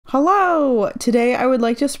Hello! Today I would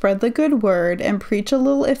like to spread the good word and preach a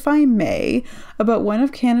little, if I may, about one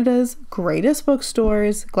of Canada's greatest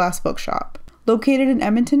bookstores, Glass Bookshop. Located in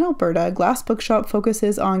Edmonton, Alberta, Glass Bookshop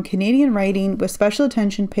focuses on Canadian writing with special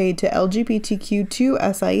attention paid to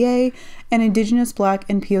LGBTQ2SIA and Indigenous, Black,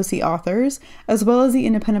 and POC authors, as well as the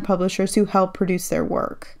independent publishers who help produce their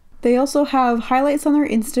work. They also have highlights on their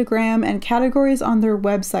Instagram and categories on their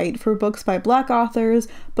website for books by Black authors,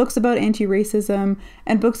 books about anti-racism,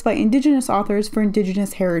 and books by Indigenous authors for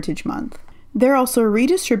Indigenous Heritage Month. They're also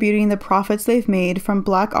redistributing the profits they've made from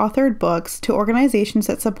Black authored books to organizations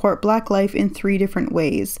that support Black life in 3 different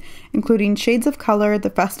ways, including Shades of Color,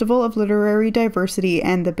 the Festival of Literary Diversity,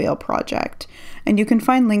 and the Bail Project. And you can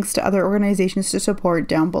find links to other organizations to support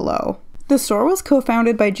down below. The store was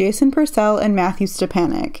co-founded by Jason Purcell and Mathew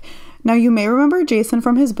Stepanek. Now you may remember Jason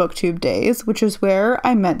from his booktube days, which is where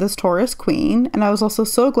I met this Taurus queen, and I was also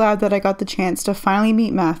so glad that I got the chance to finally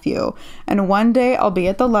meet Mathew, and one day I'll be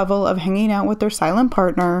at the level of hanging out with their silent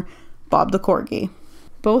partner, Bob the Corgi.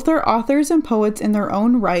 Both are authors and poets in their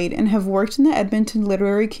own right and have worked in the Edmonton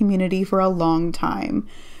literary community for a long time.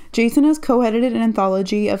 Jason has co-edited an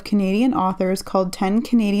anthology of Canadian authors called 10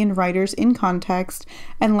 Canadian Writers in Context,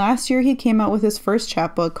 and last year he came out with his first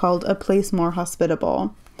chapbook called A Place More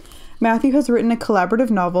Hospitable. Mathew has written a collaborative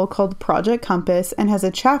novel called Project Compass and has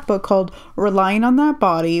a chapbook called Relying on That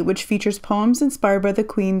Body, which features poems inspired by the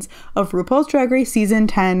queens of RuPaul's Drag Race Season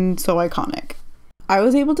 10, So Iconic. I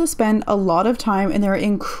was able to spend a lot of time in their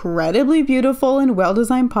incredibly beautiful and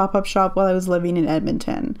well-designed pop-up shop while I was living in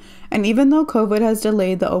Edmonton. And even though COVID has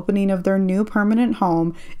delayed the opening of their new permanent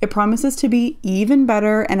home, it promises to be even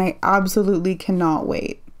better, and I absolutely cannot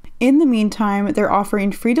wait. In the meantime, they're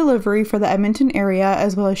offering free delivery for the Edmonton area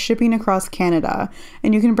as well as shipping across Canada,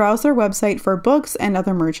 and you can browse their website for books and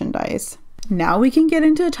other merchandise. Now we can get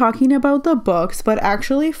into talking about the books, but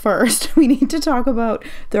actually first we need to talk about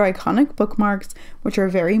their iconic bookmarks, which are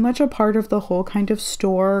very much a part of the whole kind of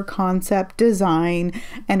store concept design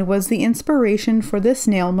and was the inspiration for this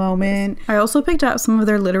snail moment. I also picked up some of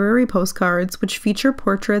their literary postcards, which feature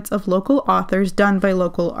portraits of local authors done by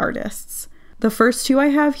local artists. The first 2 I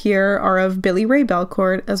have here are of Billy Ray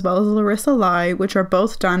Belcourt as well as Larissa Lai, which are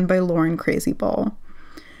both done by Lauren Crazy Bull.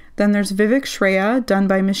 Then there's Vivek Shreya, done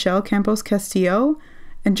by Michelle Campos Castillo,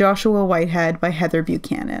 and Joshua Whitehead by Heather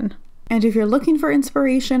Buchanan. And if you're looking for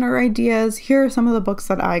inspiration or ideas, here are some of the books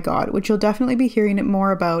that I got, which you'll definitely be hearing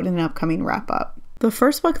more about in an upcoming wrap-up. The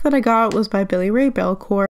first book that I got was by Billy Ray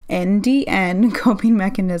Belcourt, NDN, Coping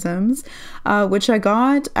Mechanisms, which I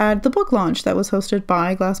got at the book launch that was hosted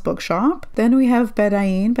by Glass Bookshop. Then we have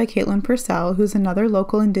Bedain by Caitlin Purcell, who's another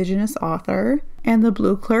local Indigenous author. And The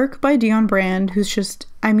Blue Clerk by Dion Brand, who's just,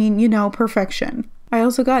 perfection. I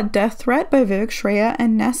also got Death Threat by Vivek Shreya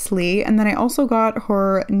and Nestle, and then I also got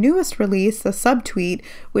her newest release, The Subtweet,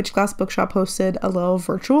 which Glass Bookshop hosted a little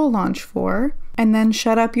virtual launch for. And then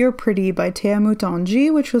Shut Up You're Pretty by Thea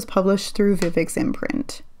Mutanji, which was published through Vivek's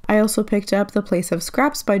imprint. I also picked up The Place of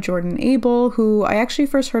Scraps by Jordan Abel, who I actually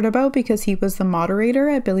first heard about because he was the moderator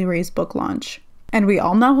at Billy Ray's book launch. And we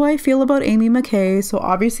all know how I feel about Amy McKay, so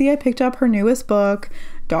obviously I picked up her newest book,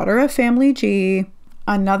 Daughter of Family G.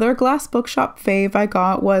 Another Glass Bookshop fave I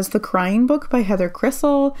got was The Crying Book by Heather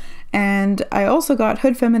Crissell, and I also got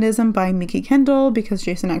Hood Feminism by Miki Kendall because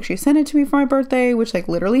Jason actually sent it to me for my birthday, which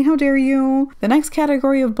literally how dare you. The next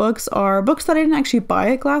category of books are books that I didn't actually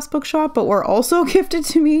buy at Glass Bookshop but were also gifted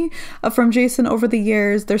to me from Jason over the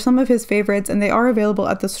years. They're some of his favorites and they are available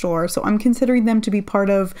at the store, so I'm considering them to be part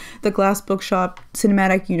of the Glass Bookshop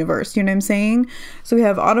cinematic universe, you know what I'm saying? So we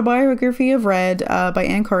have Autobiography of Red by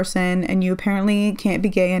Anne Carson, and you apparently can't be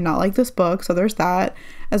gay and not like this book, so there's that,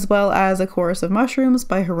 as well as A Chorus of Mushrooms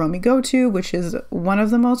by Hiromi Goto, which is one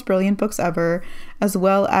of the most brilliant books ever, as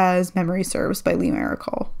well as Memory Serves by Lee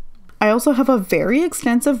Miracle. I also have a very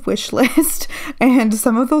extensive wish list, and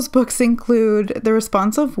some of those books include The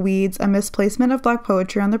Response of Weeds, A Misplacement of Black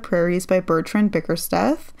Poetry on the Prairies by Bertrand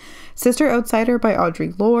Bickersteth, Sister Outsider by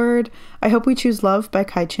Audre Lorde, I Hope We Choose Love by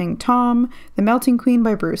Kai Ching Tom, The Melting Queen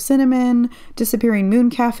by Bruce Cinnamon, Disappearing Moon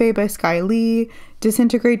Cafe by Sky Lee,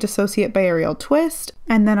 Disintegrate Dissociate by Ariel Twist,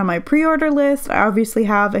 and then on my pre-order list, I obviously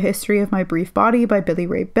have A History of My Brief Body by Billy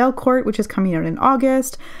Ray Belcourt, which is coming out in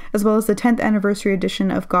August, as well as the 10th anniversary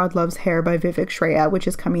edition of God Loves Hair by Vivek Shreya, which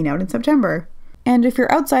is coming out in September. And if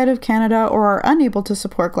you're outside of Canada or are unable to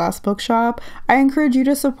support Glass Bookshop, I encourage you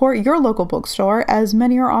to support your local bookstore, as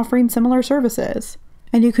many are offering similar services.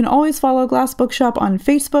 And you can always follow Glass Bookshop on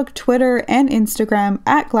Facebook, Twitter, and Instagram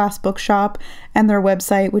at Glass Bookshop, and their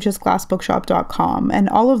website, which is glassbookshop.com, and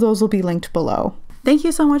all of those will be linked below. Thank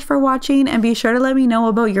you so much for watching, and be sure to let me know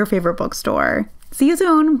about your favorite bookstore. See you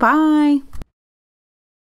soon. Bye.